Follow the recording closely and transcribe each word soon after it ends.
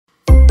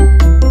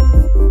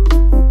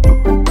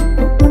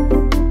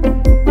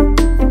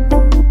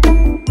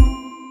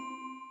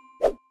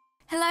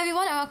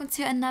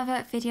to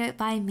another video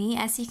by me.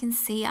 As you can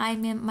see,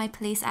 I'm in my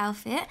police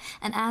outfit,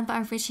 and Amber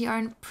and Richie are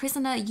in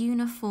prisoner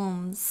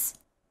uniforms.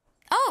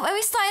 Oh, are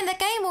we starting the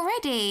game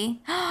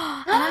already?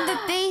 And I'm the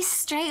beast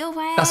straight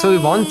away. That's what we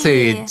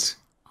wanted.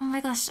 Oh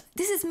my gosh,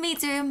 this is me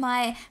doing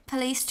my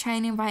police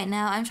training right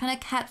now. I'm trying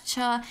to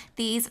capture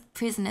these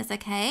prisoners,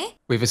 okay?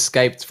 We've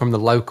escaped from the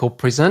local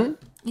prison.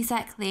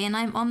 Exactly, and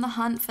I'm on the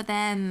hunt for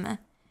them.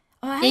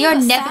 Oh, You're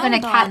never going to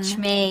catch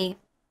me.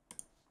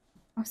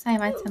 Oh, sorry,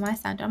 my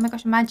sound. Oh my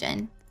gosh,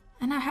 imagine.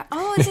 I know.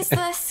 Oh, this is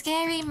the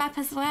scary map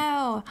as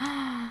well.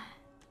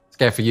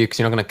 Scary for you because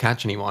you're not going to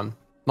catch anyone.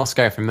 Not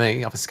scary for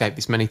me. I've escaped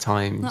this many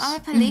times. No,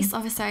 I'm a police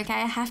officer, okay?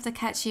 I have to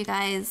catch you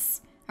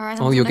guys. Or else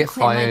you'll get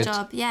quit fired. my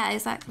job. Yeah,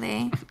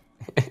 exactly.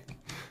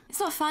 It's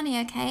not funny,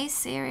 okay?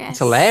 Serious. It's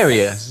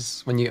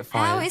hilarious when you get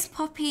fired. How is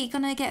Poppy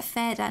gonna get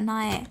fed at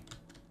night?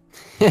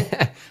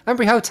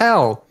 Amberry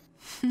Hotel.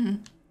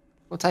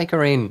 We'll take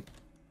her in.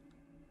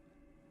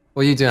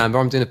 What are you doing, Amber?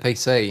 I'm doing a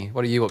PC.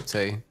 What are you up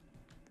to?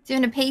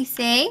 Doing a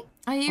PC.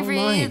 Are you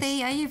Nice.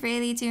 Are you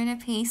really doing a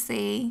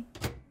PC?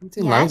 I'm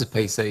doing loads of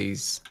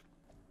PCs.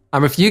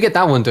 Amber, if you get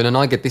that one done and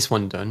I get this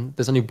one done,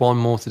 there's only one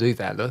more to do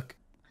there, look.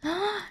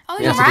 Oh,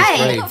 You you're have to do right.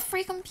 three. You've got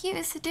 3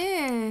 computers to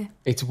do.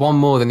 It's one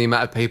more than the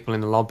amount of people in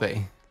the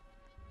lobby.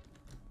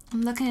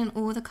 I'm looking in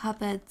all the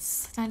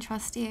cupboards. I don't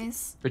trust you.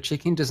 But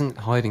chicken doesn't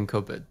hide in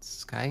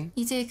cupboards, okay?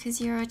 You do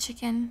because you're a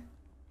chicken.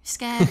 You're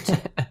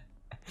scared.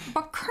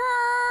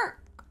 Bucker.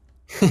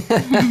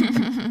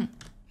 That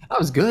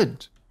was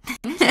good.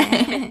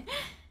 Where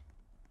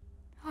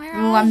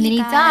Ooh, are I'm you nearly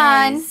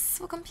guys?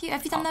 What computer?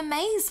 Have you done the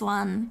maze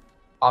one?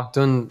 I've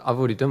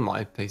already done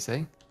my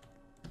PC.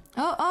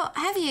 Oh,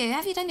 have you?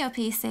 Have you done your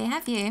PC?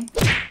 Have you?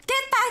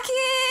 Get back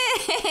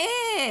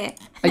here!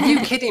 Are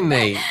you kidding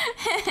me?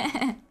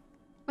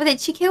 Well, did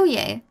she kill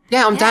you?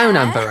 Yeah, I'm down,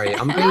 Amberry.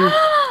 I'm being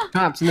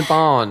trapped in the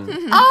barn.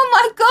 Oh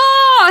my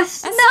gosh!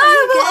 That's No, what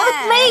you we want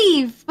get. to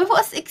leave. We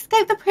want to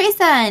escape the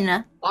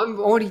prison. I'm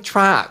already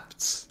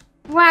trapped.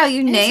 Wow, you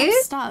I'm knew?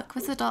 stuck.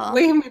 What's the door?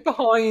 Leave me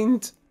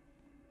behind.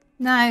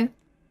 No.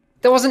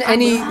 There wasn't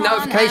any done,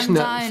 notification I'm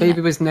that done.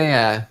 Phoebe was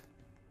near.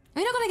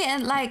 We're not gonna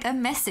get like a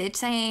message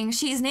saying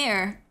she's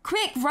near.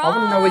 Quick, run! I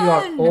want to know where you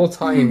are at all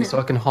times so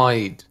I can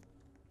hide.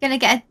 Gonna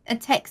get a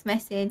text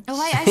message. Oh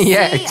wait, I see.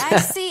 Yeah, I exactly.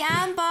 see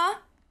Amber.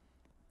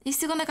 You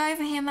still gonna go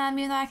for him,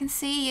 even though I can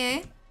see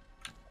you?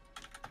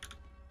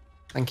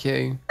 Thank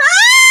you.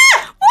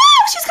 Ah!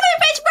 Whoa! She's coming,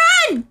 bitch!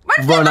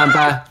 Run! Run! Run,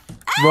 Amber.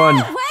 Run.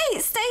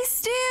 Wait, stay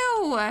still.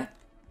 Oh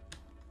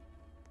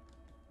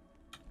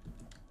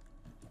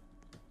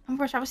my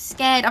gosh, I was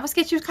scared. I was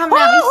scared she was coming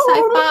at me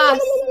so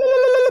fast.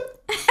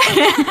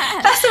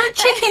 That's a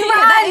chicken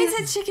That run. is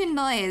a chicken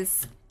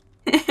noise.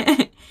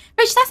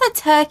 Rich, that's a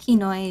turkey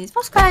noise.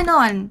 What's going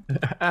on?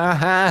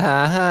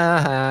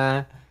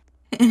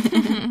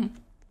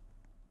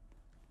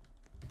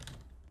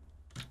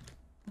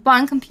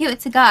 One computer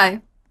to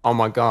go. Oh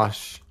my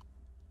gosh.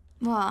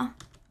 What?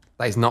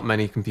 There's not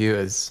many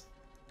computers.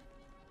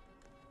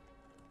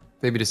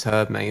 Phoebe just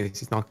heard me.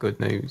 This is not good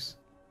news.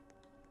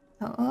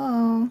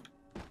 Oh.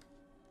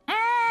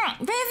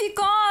 Where have you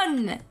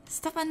gone?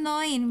 Stop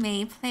annoying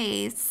me,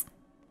 please.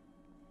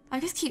 I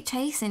just keep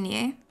chasing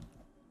you.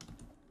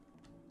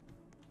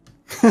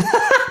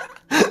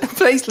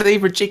 Please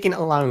leave Richicken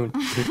alone.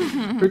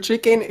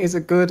 Richicken is a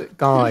good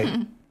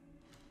guy.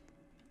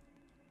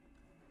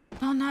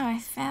 Oh no, I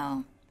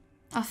fell.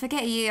 Oh,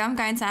 forget you. I'm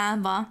going to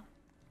Amber.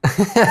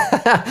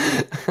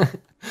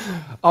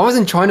 I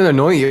wasn't trying to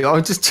annoy you. I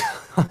was just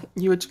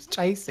you were just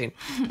chasing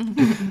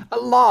a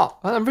lot.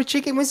 And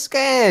Richicken was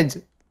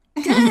scared.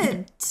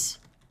 Good.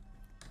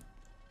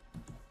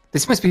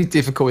 This must be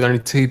difficult with only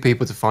 2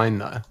 people to find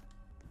though.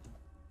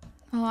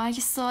 Oh, I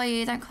just saw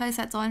you. Don't close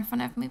that door in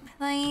front of me,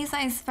 please.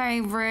 That is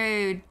very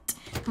rude.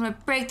 I'm gonna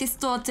break this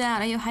door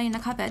down. Are you hiding in the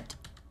cupboard?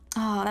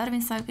 Oh, that would have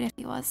been so good if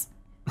he was.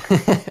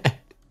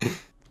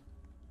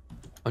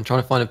 I'm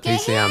trying to find a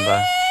PC, Amber.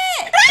 No!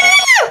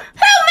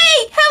 Help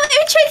me! Help me,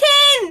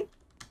 chicken!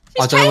 She's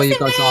I don't know where you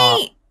chasing guys are.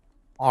 me!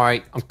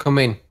 Alright, I'm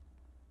coming.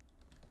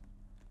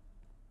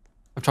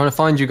 I'm trying to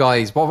find you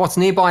guys. What's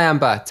nearby,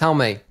 Amber? Tell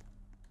me.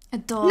 A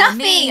door. Nothing.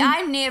 Me,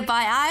 I'm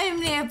nearby. I'm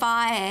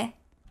nearby.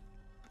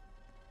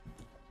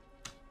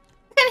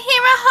 I can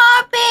hear a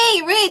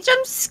heartbeat! Rich,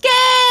 I'm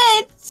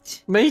scared!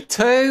 Me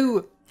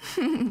too.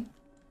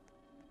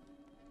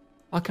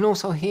 I can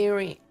also hear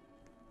it.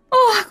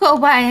 Oh,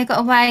 I got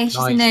away. She's a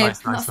noob.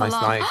 Nice. Not for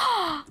long.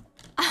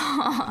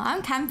 Oh,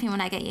 I'm camping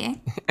when I get you.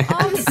 Oh,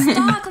 I'm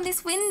stuck on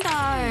this window.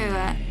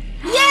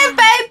 Yeah,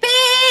 baby!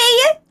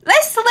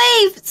 Let's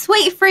leave!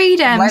 Sweet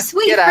freedom! Let's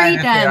Sweet get out of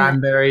freedom! here,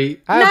 Amberry.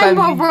 How No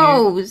about more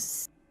you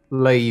rules!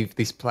 leave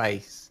this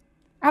place?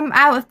 I'm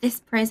out of this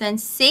prison.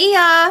 See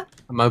ya!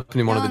 I'm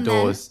opening one Go of on the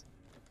then. doors.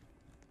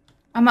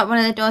 I'm at one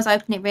of the doors.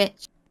 Open it,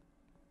 Rich.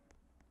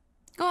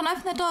 Go on,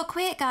 open the door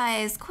quick,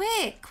 guys.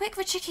 Quick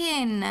for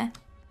chicken.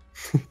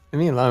 Leave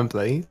me alone,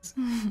 please.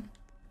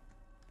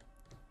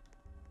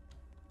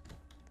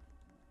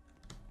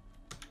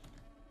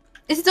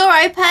 Is the door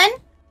open?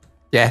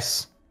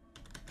 Yes.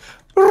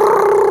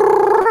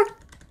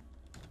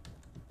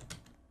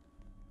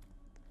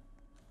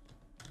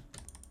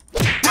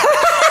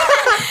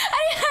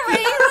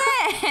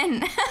 chicken.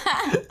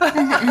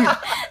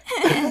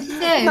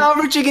 No,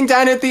 Richicken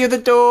down at the other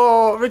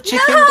door. Richicken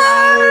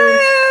down.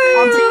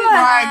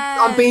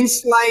 I'm being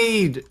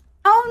slayed.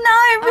 Oh no,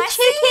 I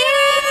see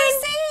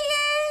Richicken!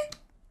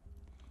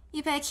 you.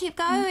 You better keep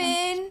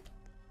going.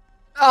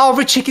 Oh,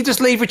 Richicken, just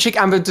leave,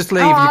 Richicken. Amber, just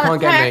leave. Oh, you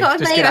can't get me. I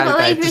Just get out of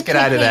there. Just get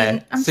out of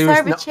there. I'm Seriously,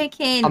 sorry,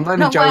 Richicken. I'm not even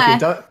Not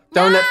joking. worth.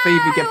 Don't let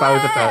Phoebe get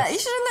both of You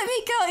us. should have let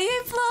me go,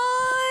 you boys.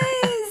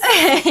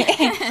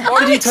 Why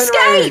did you turn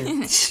around?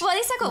 Well, at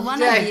least I got one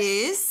Yes. of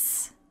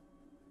yous.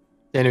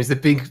 Yeah, and it was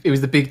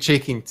the big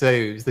chicken too.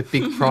 It was the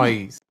big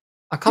prize.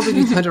 I can't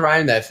believe you turned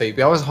around there,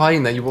 Phoebe. I was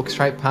hiding there. You walked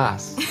straight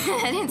past.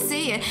 I didn't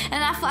see you,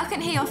 and I thought I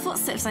couldn't hear your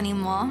footsteps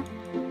anymore.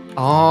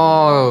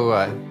 Oh.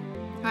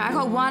 Right, I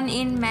got one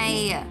in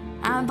May.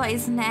 Amber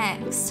is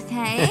next,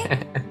 okay?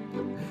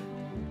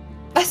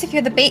 That's if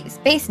you're the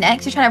base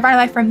next. You're trying to run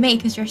away from me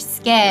because you're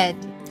scared.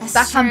 That's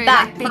So I come true,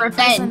 back like for big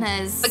revenge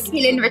prisoners. for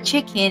killing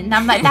Richicken. And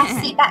I'm like,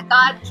 that's it. That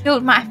guy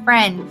killed my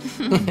friend.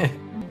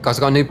 Guys,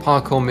 I've got a new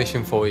parkour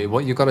mission for you.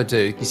 What you got to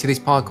do, you see this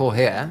parkour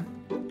here?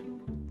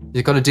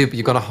 You've got to do, but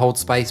you've got to hold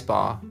space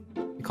bar.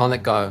 You can't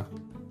let go.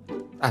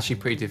 Actually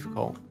pretty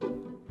difficult.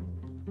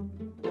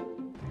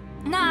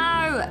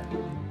 No!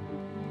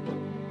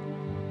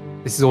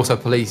 This is also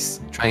police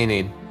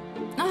training.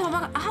 Oh my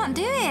god, I can't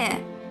do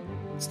it.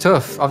 It's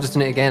tough. I've just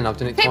done it again. I've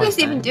done it Phoebe's twice.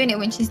 even doing it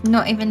when she's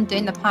not even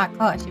doing the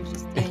parkour. She was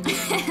just doing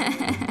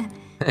it.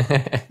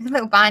 it. She's a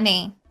little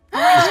bunny. Who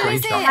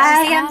is it? Screenshot.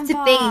 I am the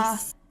Amber.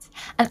 beast.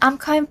 And I'm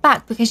coming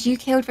back because you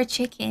killed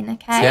Richicken,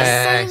 okay?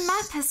 Yeah. Same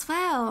map as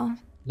well.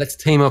 Let's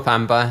team up,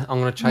 Amber. I'm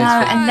going to chase No,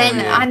 Phoebe and then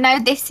for you. I know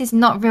this is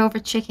not real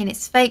Richicken.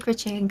 It's fake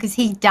Richicken because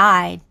he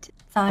died.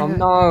 So Oh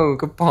no,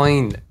 good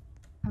point.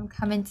 I'm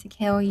coming to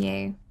kill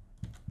you.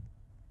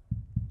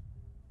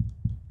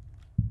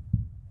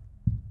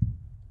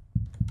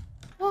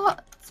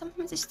 What?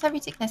 Sometimes it's so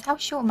ridiculous. How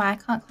short am I? I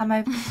can't climb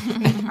over the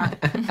tree trunk.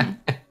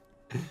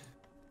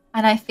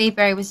 I know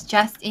Phoeberry was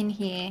just in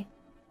here.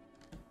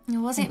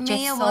 Was it I me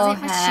just or saw was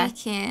it her. the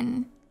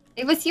chicken?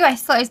 It was you. I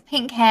saw his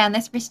pink hair and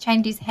this wrist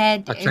changed his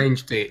head. I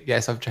changed it.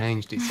 Yes, I've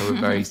changed it. So we're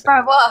very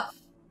Bro, what?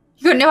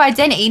 You got no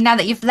identity now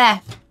that you've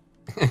left.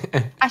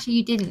 Actually,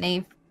 you didn't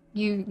leave.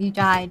 You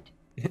died.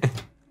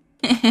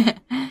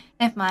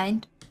 Never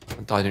mind. I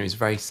died and it was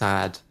very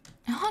sad.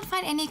 I can't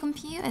find any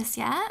computers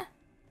yet.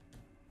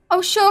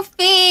 Oh, sure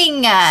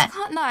thing. I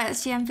can't, no,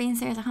 actually, I'm being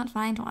serious. I can't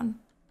find one.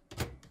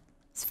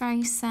 It's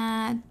very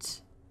sad.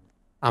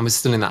 I was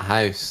still in that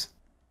house.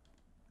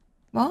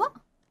 What?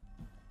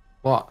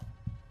 What?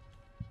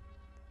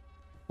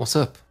 What's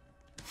up?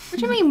 What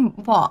do you mean,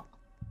 what?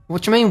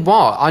 What do you mean,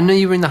 what? I knew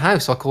you were in the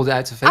house, so I called it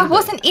out to Phoebe. I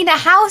wasn't in a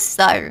house,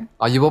 though.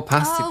 Oh, you walked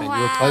past it Oh, then. wow.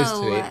 You were close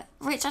to it.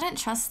 Rich, I don't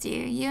trust you.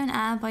 You and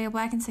Amber, you're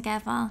working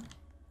together.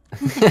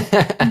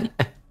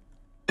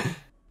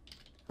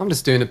 I'm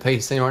just doing a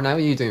PC right now. What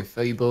are you doing,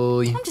 Phoebe?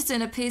 I'm just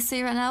doing a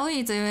PC right now. What are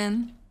you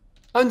doing?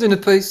 I'm doing a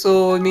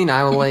PC. Me and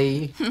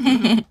Owly.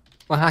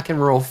 We're hacking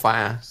real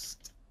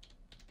fast.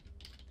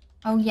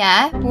 Oh,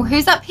 yeah? Well,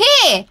 who's up here?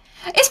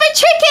 It's my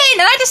chicken!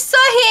 And I just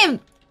saw him!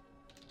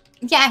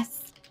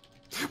 Yes.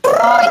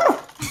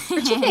 Oh,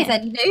 my chicken is a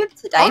noob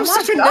today. I'm My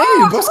such a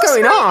God, noob. What's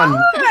going on?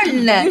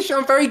 on? You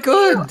sound very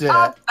good. You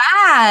are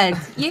bad.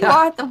 You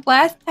are the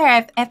worst player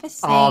I've ever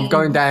seen. Oh, I'm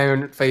going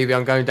down, Phoebe.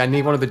 I'm going down.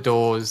 Need one of the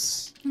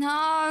doors.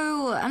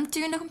 No, I'm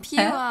doing a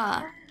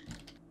computer.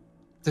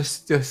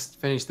 Just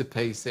finish the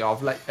PC.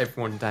 I've let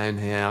everyone down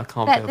here. I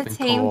can't Let be the up in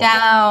team court.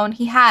 down.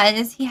 He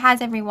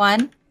has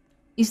everyone.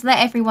 He's let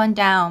everyone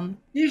down.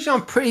 You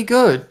sound pretty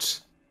good.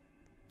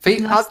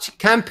 Phoebe, oh, she's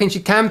camping.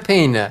 She's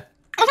camping. I'm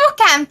not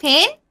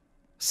camping.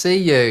 See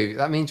you.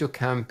 That means you're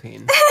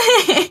camping.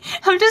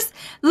 I'm just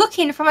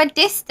looking from a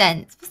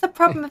distance. What's the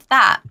problem with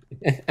that?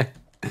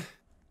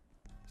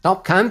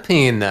 Stop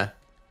camping.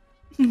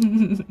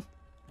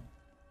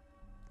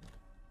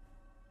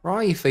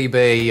 Right,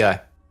 Phoebe.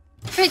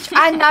 Rich,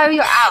 I know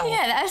you're out.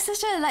 Yeah, that's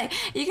such a, like,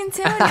 you can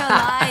tell when you're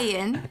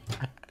lying.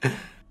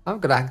 I'm a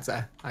good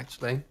actor,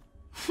 actually.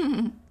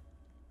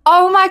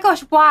 Oh my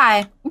gosh,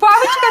 why? Why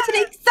would you go to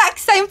the exact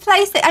same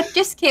place that I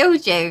just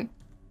killed you?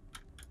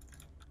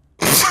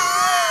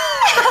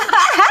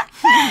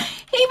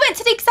 He went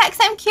to the exact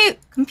same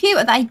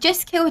computer that I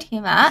just killed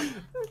him at.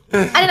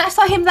 And then I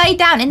saw him lay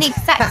down in the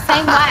exact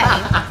same way.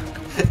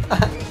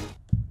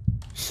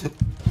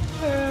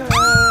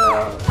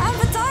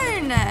 Amber,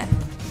 don't.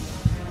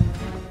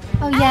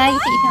 Oh yeah, you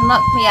think you can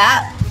lock me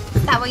up?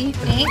 Is that what you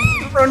think?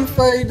 Run,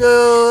 Phoebe!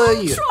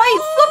 Wait,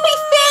 floppy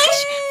fish!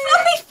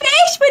 Floppy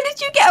fish! When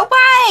did you get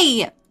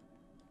away?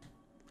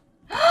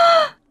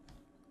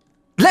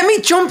 Let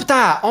me jump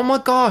that! Oh my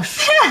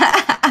gosh!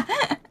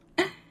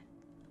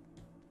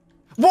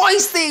 What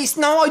is this?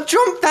 No, I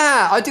jumped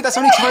that! I did that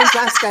so many times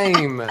last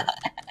game.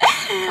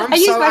 I'm I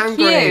used so my angry.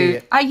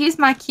 cue. I used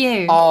my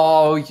cue.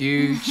 Oh,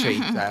 you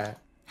cheater.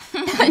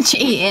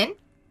 Cheating.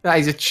 That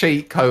is a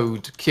cheat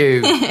code.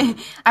 Q.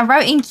 I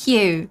wrote in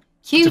Q.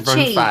 Q To run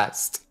cheat.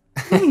 fast.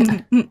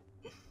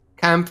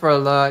 Camper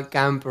alert,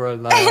 camper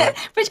alert.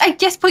 Which I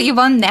just put you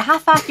on there. How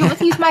fast do you want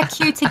to use my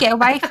Q to get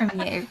away from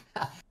you?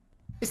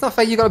 It's not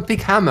fair. You got a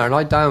big hammer and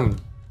I don't.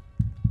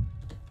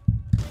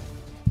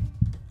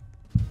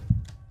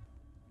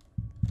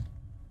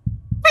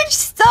 Rich,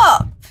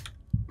 stop!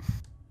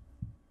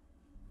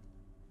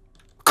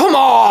 Come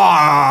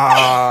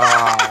on!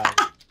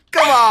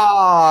 Come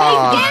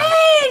on!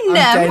 Again!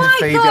 dead, My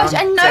Phoebe, gosh,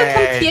 I'm and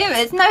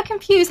dead. no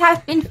computers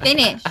have been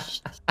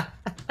finished.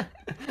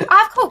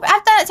 I've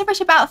done it to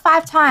Rich about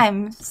 5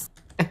 times.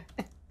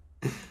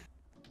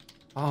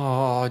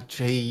 Oh,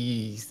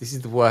 jeez. This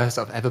is the worst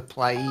I've ever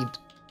played.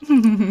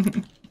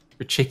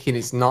 Richicken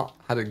has not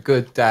had a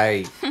good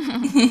day.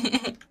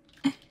 I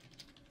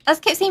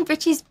just kept seeing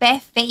Richie's bare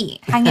feet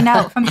hanging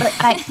out from the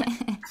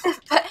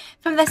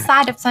from the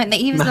side of something that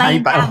he was The laying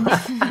hay bale.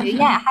 down.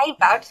 Yeah, hay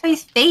bale. Just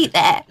his feet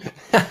there.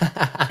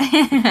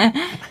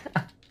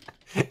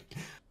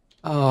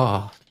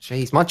 Oh,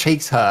 jeez. My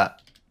cheeks hurt.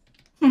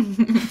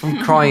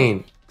 I'm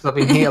crying because I've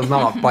been hit a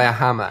lot by a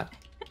hammer.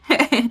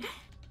 I feel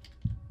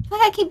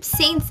like I keep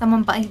seeing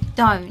someone, but I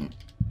don't.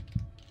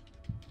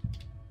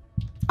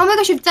 Oh my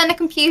gosh, you've done a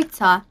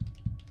computer.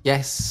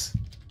 Yes.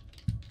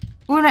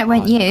 Well, no, it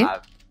weren't you.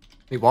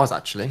 It was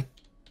actually.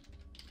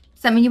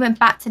 So I mean, you went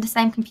back to the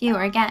same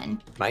computer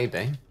again.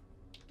 Maybe.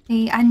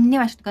 See, I knew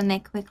I should have gone there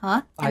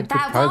quicker. I had good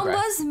That one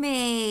progress. was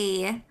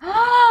me.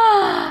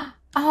 Oh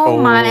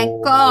my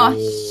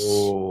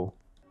gosh.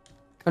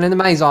 Going in the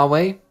maze, are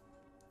we?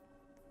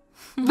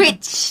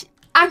 Rich,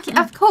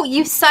 I've caught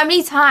you so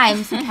many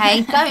times,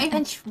 okay? Don't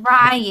even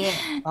try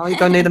it. Oh, you're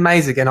going near the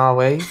maze again, are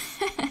we?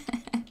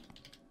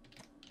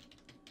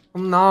 Oh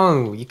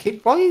no!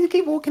 Why do you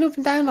keep walking up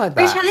and down like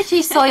Rich, I that?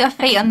 literally saw your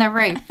feet on the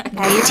roof.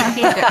 Okay, you're not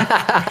here.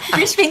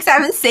 Rich thinks I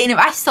haven't seen him.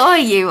 I saw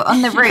you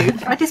on the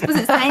roof. I just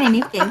wasn't saying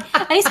anything. And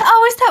he said,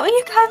 "Oh, is that where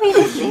you're coming?"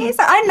 He's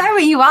like, "I know where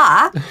you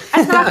are."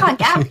 I said, "I can't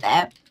get up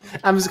there."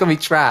 I'm just gonna be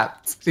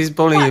trapped. She's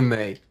bullying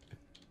me.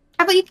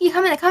 How about you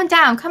come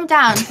down,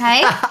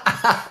 okay?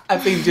 I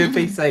think do a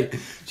PC.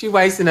 She's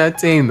wasting her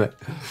team.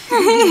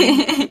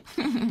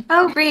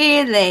 Oh,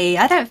 really?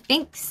 I don't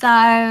think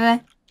so.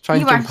 Try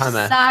and You are jump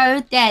hammer.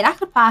 so dead. I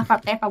could park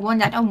up there if I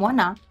wanted. I don't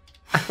wanna.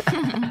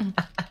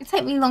 It'd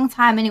take me a long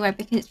time anyway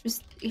because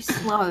it's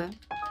slow.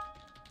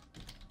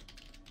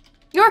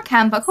 You're a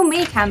camper. Call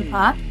me a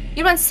camper.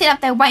 You don't sit up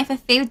there waiting for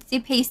Phil to do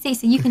PC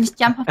so you can just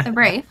jump off the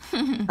roof.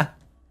 I'm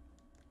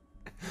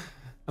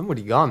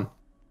already gone.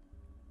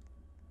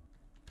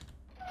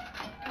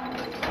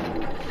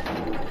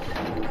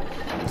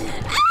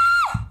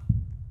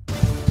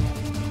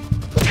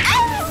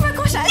 Oh my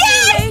gosh, that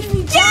actually made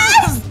me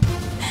jump.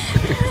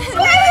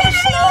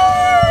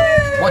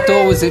 What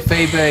door was it,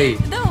 Phoebe?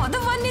 The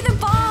one near the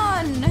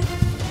barn.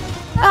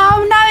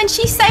 Oh no, and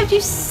she saved you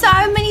so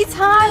many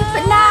times,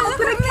 but now I'm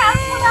gonna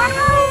cancel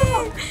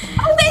out.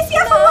 Oh, there's the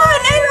other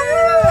one.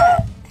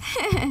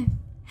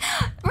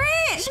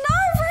 Rich, no,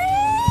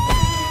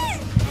 Rich.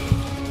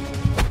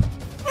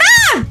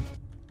 No!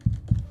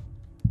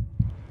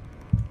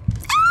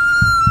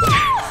 No,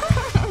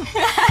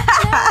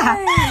 look at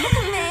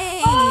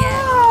me.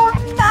 Oh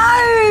no!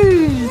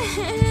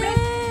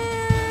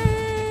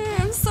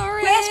 I'm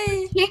sorry.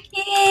 Where's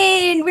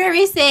Chicken? Where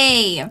is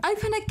he?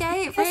 Open a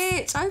gate,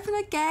 Rich. Open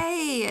a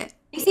gate.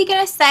 Is he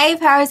gonna save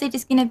her, or is he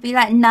just gonna be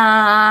like,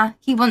 nah,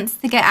 he wants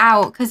to get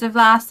out because of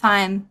last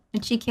time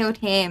when she killed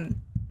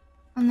him?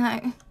 Oh no.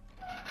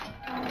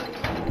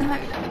 No.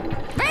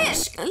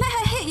 Rich, let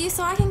her hit you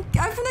so I can open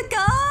the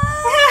gun.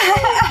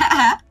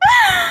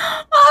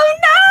 Oh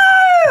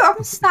no!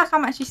 I'm stuck.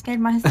 I'm actually scared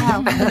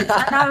myself.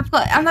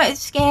 I know it's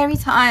scary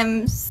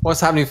times. What's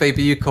happening,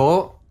 Phoebe? You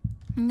caught?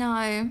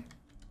 No.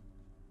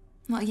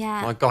 Not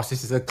yet. Oh my gosh,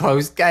 this is a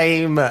close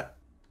game.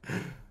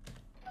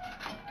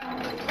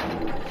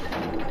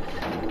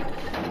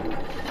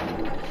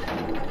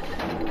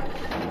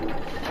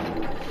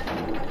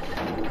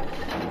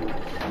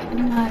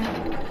 No.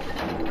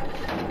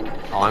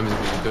 Oh, I'm in the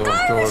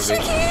door of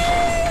it.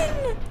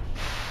 Chicken!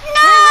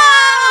 No!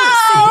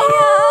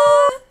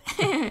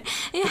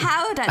 You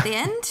howled at the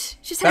end.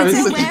 She That turned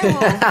was, into a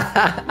werewolf.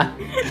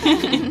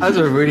 that was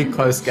a really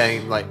close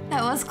game. Like,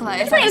 That was close.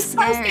 It's That like, was it's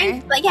close scary.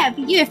 games, like, yeah,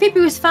 for you, Phoebe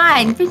was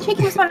fine. But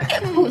Chicken was trying to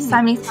get caught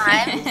so many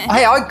times.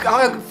 hey,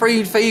 I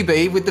freed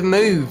Phoebe with the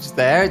moves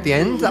there at the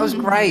end. That was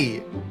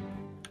great.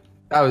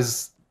 I'm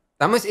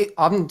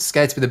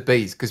scared to be the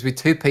beast because with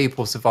 2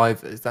 people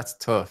survivors, that's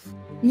tough.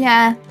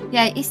 Yeah,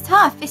 it's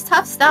tough. It's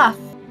tough stuff.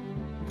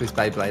 This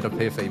Beyblade up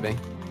here, Phoebe.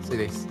 See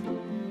this?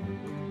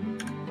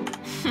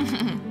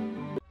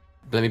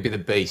 Let me be the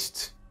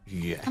beast.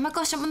 Yeah. Oh my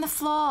gosh, I'm on the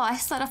floor. I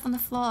started off on the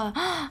floor.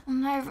 Oh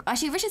no.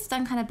 Actually, Richard's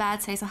done kind of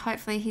bad today, so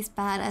hopefully he's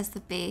bad as the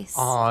beast.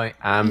 I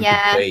am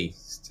Yeah. the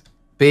beast.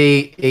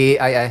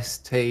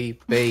 B-E-A-S-T,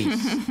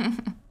 beast.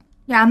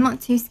 Yeah, I'm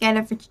not too scared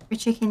of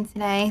Chicken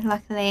today,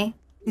 luckily.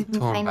 He's been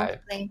Come on, playing babe.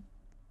 nicely.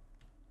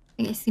 I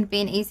think it's going to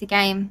be an easy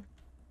game.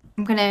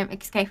 I'm going to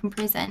escape from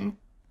prison.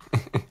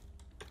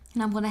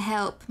 And I'm going to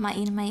help my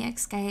inmate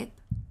escape.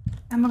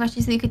 Oh my gosh,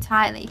 you could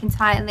title it. You can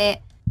title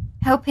it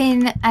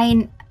Helping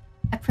a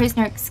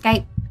Prisoner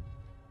Escape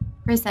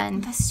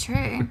Prison. That's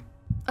true.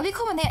 It'd be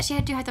cool when they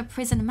actually do have the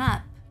prison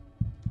map.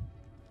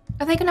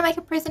 Are they going to make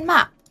a prison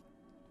map?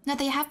 No,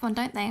 they have one,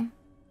 don't they?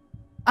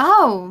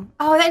 Oh,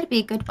 that'd be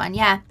a good one.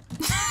 Yeah.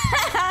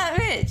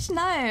 Rich,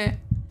 no.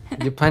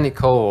 You're playing it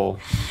cool.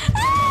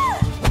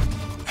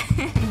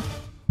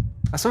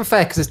 That's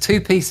unfair because there's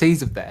 2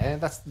 PCs up there.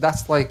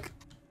 That's like,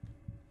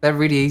 they're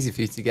really easy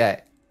for you to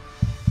get.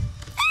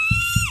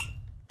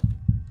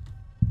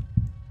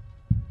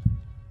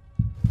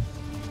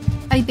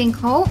 Have you been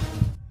caught?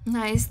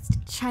 No, he's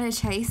trying to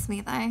chase me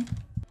though.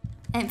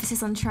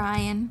 Emphasis on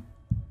trying.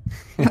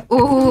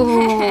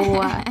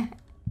 Ooh.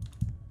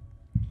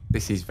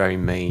 This is very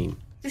mean.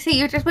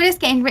 See, we're just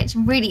getting Rich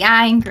really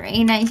angry.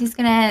 You know, he's just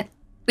gonna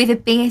be the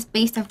biggest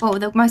beast of all,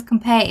 the most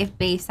competitive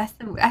beast. That's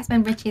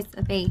when Rich is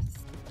a beast.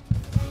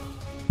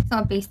 He's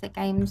not a beast at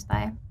games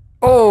though.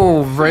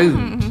 Oh,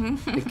 rude.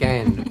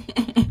 Again.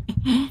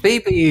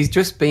 Phoebe is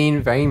just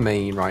being very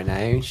mean right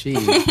now.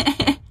 She's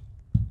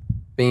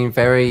being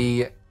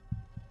very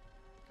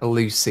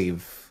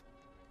elusive.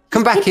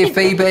 Come back here,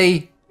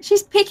 Phoebe.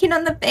 She's picking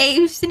on the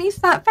beast and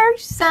he's like very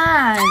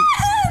sad.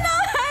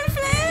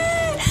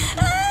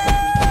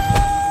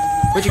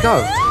 Where'd you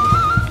go?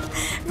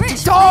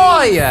 Rich,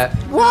 Die!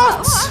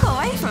 What? Oh, I got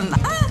away from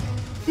that.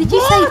 Did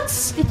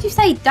you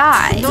say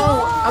die?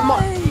 No, I'm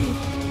not.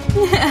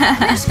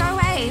 Rich, go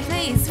away,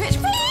 please. Rich.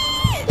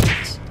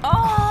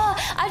 Oh,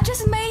 I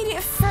just made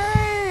it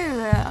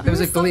through. There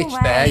was a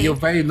glitch there. You're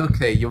very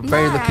lucky. You're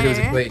very lucky there was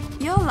a glitch.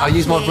 You're lucky. I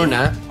used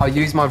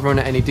my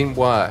runner. and it didn't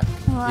work.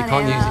 You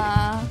can't use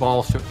Whatever. it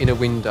whilst you're in a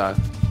window.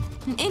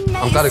 An inmate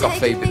I'm glad I is got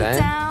taking Phoebe me there.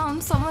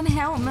 down. Someone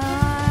help me.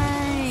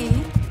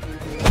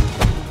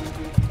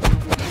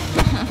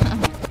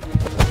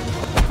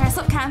 Okay,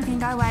 stop camping.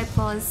 Go away,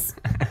 please.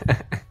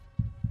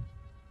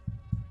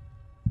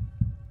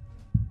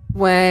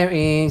 Where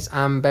is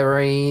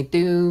Amberry?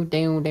 Do.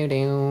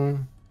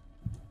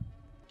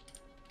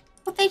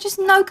 Well, they just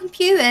know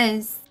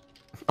computers.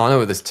 I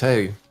know there's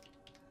 2.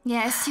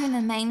 Yeah, it's you in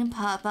the main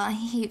part, but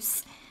he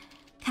keeps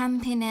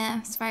camping it.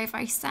 It's very,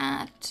 very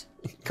sad.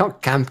 You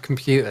can't camp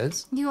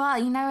computers. You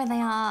know where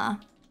they are.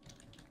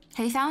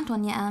 Have you found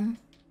one yet,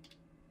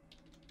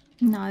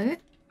 No.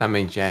 That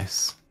means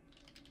yes.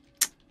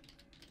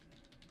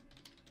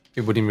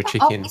 It would in Oh,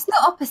 Richicken. it's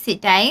not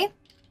opposite day.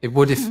 It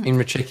would if in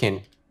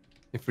Richicken.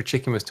 If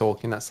Richicken was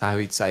talking, that's how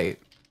he'd say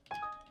it.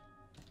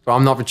 But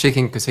I'm not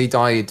Richicken because he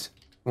died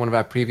in one of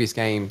our previous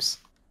games.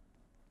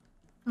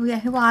 Oh yeah,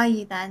 who are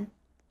you then?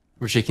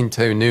 Richicken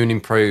 2, new and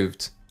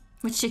improved.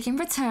 With chicken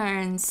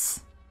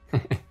returns.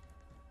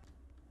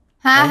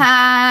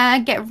 Haha,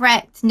 get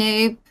wrecked,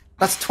 noob.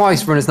 That's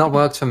twice runners not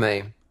worked for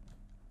me.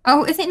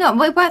 Oh, is it not?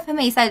 Well, it worked for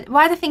me, so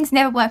why do things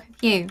never work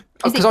with you?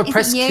 Because I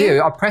pressed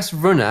Q, I pressed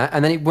runner,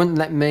 and then it wouldn't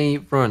let me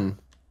run.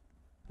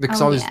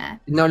 Because Oh, I was... yeah.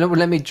 No, it wouldn't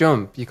let me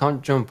jump. You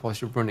can't jump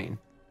whilst you're running.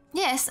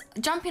 Yes,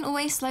 jumping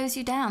always slows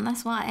you down,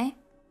 that's why.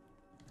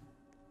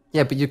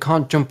 Yeah, but you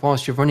can't jump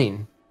whilst you're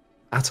running.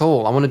 At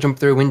all. I want to jump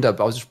through a window,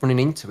 but I was just running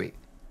into it.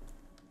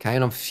 Okay,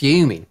 and I'm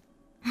fuming.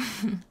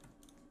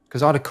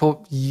 Because I'd have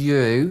caught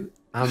you,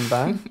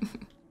 Amber.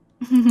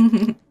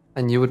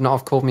 And you would not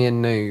have called me a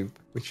noob,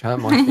 which hurt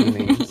my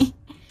feelings.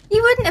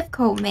 You wouldn't have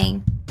called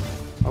me.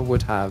 I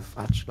would have,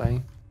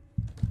 actually.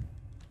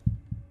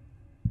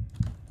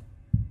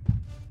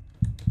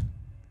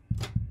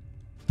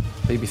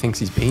 Baby thinks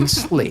he's being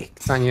slick,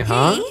 don't you,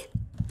 huh?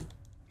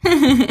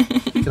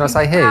 Did I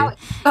say he? How it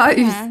goes.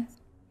 Yeah.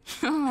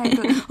 Oh my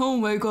god. Oh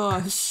my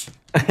gosh.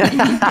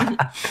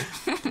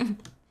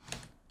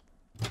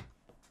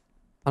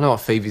 I know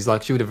what Phoebe's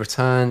like. She would have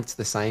returned to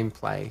the same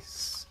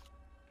place.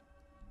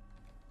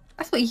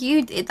 That's what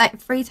you did, like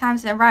 3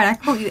 times in a row. And I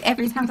caught you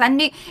every time. 'Cause I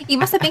knew you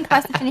must have been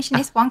close to finishing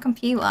this one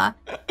computer.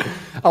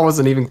 I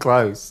wasn't even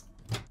close.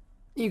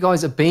 You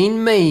guys are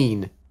being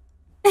mean.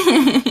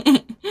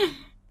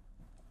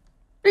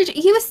 Bridget,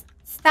 you were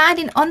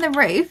standing on the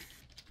roof.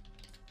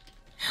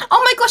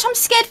 Oh my gosh, I'm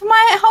scared for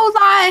my whole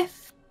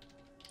life.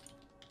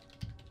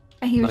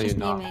 But he was No, just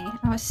you're near not. me.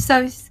 I was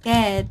so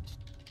scared.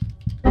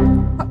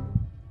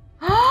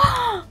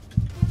 How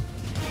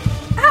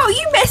are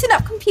you messing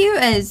up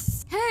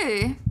computers?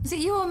 Who? Is it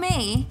you or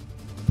me?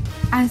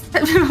 I'm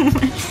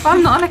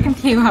not on a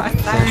computer,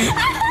 so.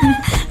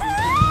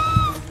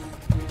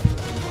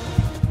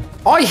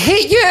 I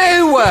hit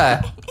you!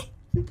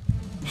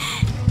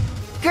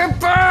 Get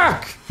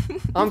back!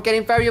 I'm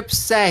getting very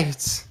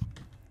upset.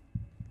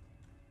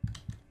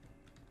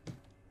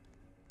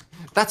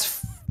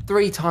 That's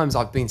 3 times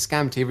I've been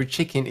scammed here.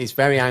 Richicken is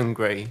very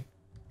angry.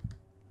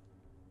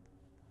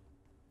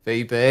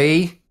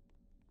 Phoebe.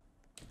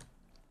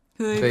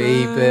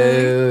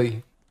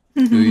 Phoebe.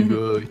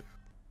 Phoebe.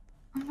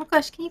 Oh my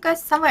gosh, can you go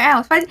somewhere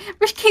else?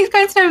 Rich keeps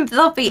going to the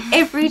lobby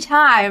every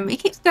time. He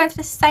keeps going to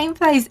the same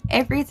place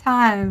every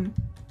time.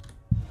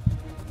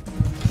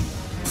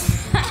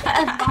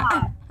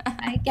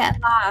 I get a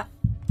laugh.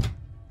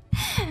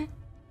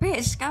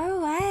 Rich, go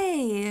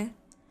away.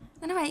 I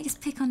don't know why you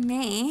just pick on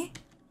me.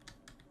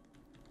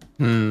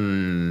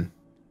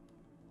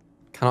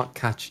 Cannot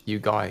catch you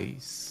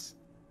guys.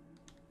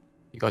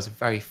 You guys are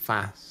very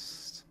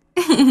fast.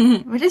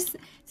 We're just...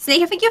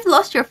 See, I think you've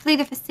lost your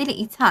fluid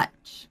facility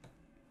touch.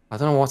 I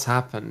don't know what's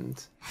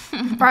happened.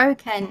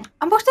 Broken.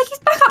 And watch, like, he's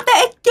back up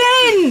there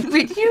again!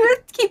 Rich, you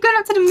keep going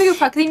up to the middle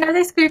part because you know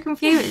there's screw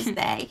computers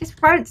there. He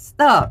just won't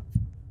stop.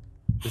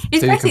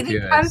 He's basically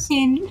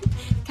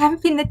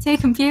camping the 2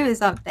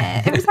 computers up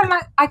there. Every time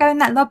I go in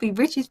that lobby,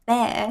 Rich is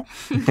there.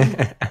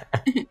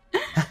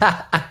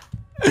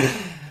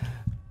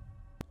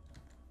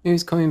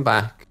 Who's coming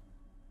back?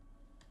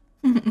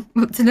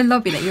 Up to the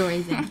lobby that you're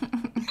always in.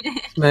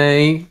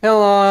 Me.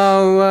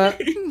 Hello.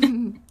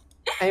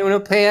 Anyone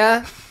up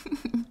here?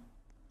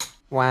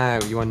 Wow,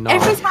 you are not.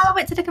 Every time I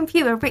went to the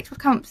computer, Rich would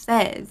come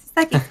upstairs. It's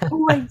like it's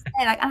always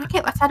there. Like, and I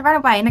tried to run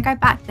away and I go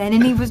back there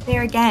and he was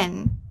there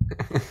again.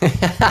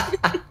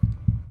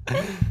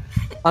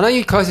 I know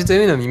you're close to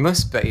doing them. You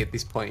must be at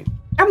this point.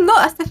 I'm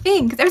not. That's the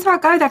thing. Because every time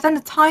I go there, I've done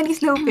the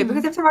tiniest little bit.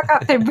 Because every time I go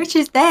up there, Rich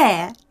is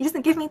there. He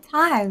doesn't give me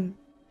time.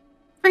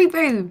 Pretty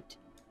rude.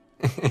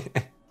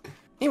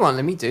 He won't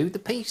let me do the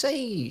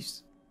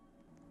PCs.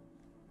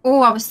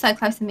 Oh, I was so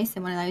close to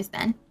missing one of those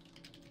then.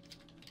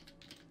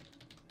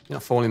 You're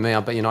not fooling me. I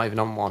bet you're not even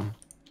on one.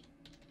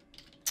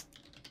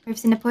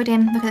 Proof's in the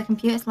pudding. Look at the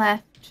computers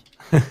left.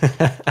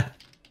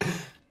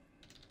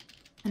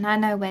 And I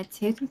know where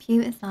 2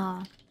 computers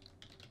are.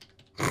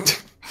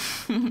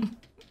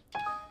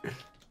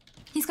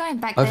 He's going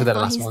back there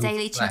for his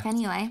daily check left.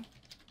 anyway.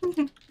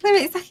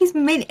 It's like his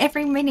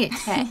every minute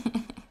check.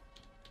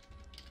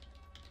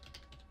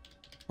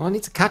 Well, I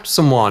need to catch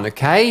someone,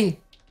 okay?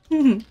 I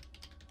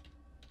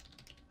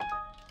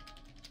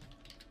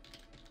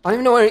don't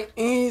even know where it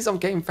is. I'm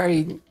getting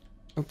very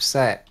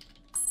upset.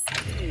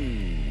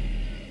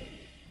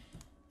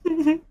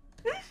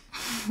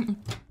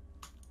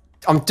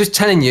 I'm just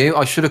telling you,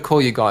 I should have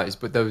called you guys,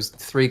 but there was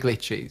 3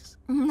 glitches.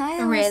 No,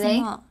 there really?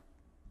 was not.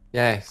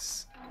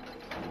 Yes.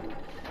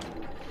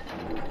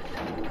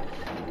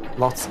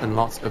 Lots and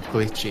lots of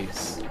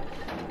glitches.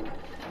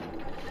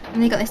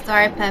 And they got this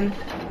door open.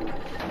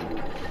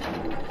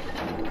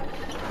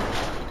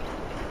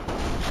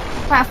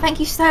 Wow, thank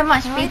you so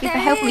much, Phoebe, for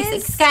helping me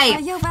escape. Oh,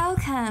 you're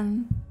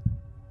welcome.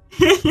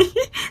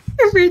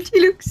 Richie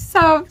looks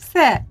so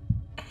upset.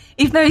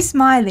 Even though he's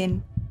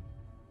smiling.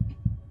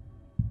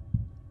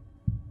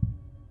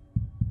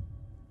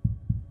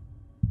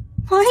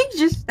 Why are you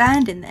just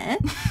standing there?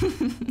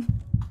 Baby!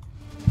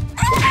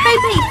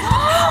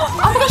 Oh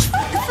my gosh!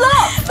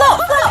 Flop!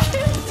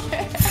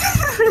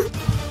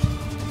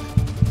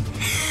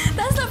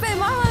 That's not been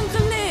my one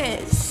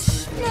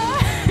glitch. No.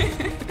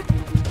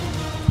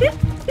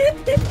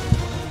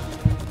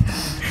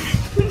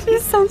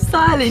 He's so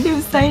silent, he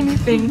didn't say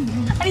anything.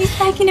 And he's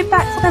taking it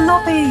back to the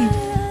lobby.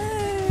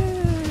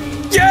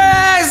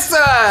 Yes!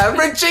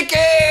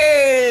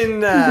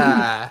 Richicken!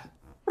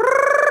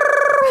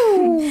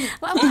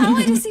 Well, I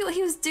wanted to see what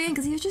he was doing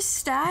because he was just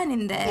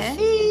standing there.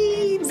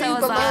 So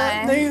was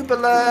I. Noob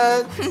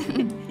alert!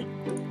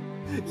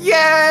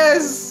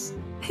 Yes!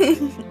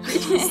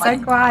 He's so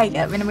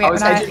quiet when I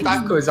was edging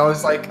backwards. I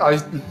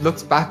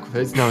looked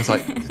backwards and I was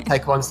like,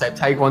 take one step.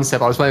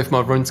 I was waiting for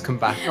my run to come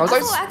back. I was I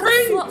like, thought I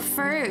could slot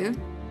through.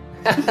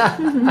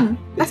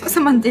 That's what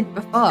someone did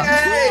before.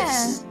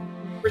 yes!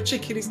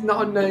 Richicken is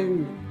not a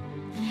noob.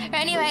 But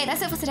anyway,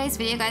 that's it for today's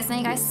video, guys.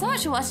 Thank you guys so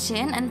much for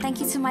watching, and thank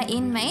you to my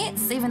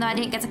inmates, even though I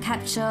didn't get to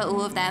capture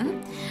all of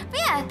them. But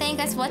yeah, thank you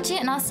guys for watching,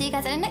 and I'll see you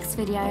guys in the next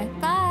video.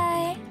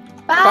 Bye!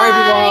 Bye!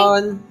 Bye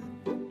everyone!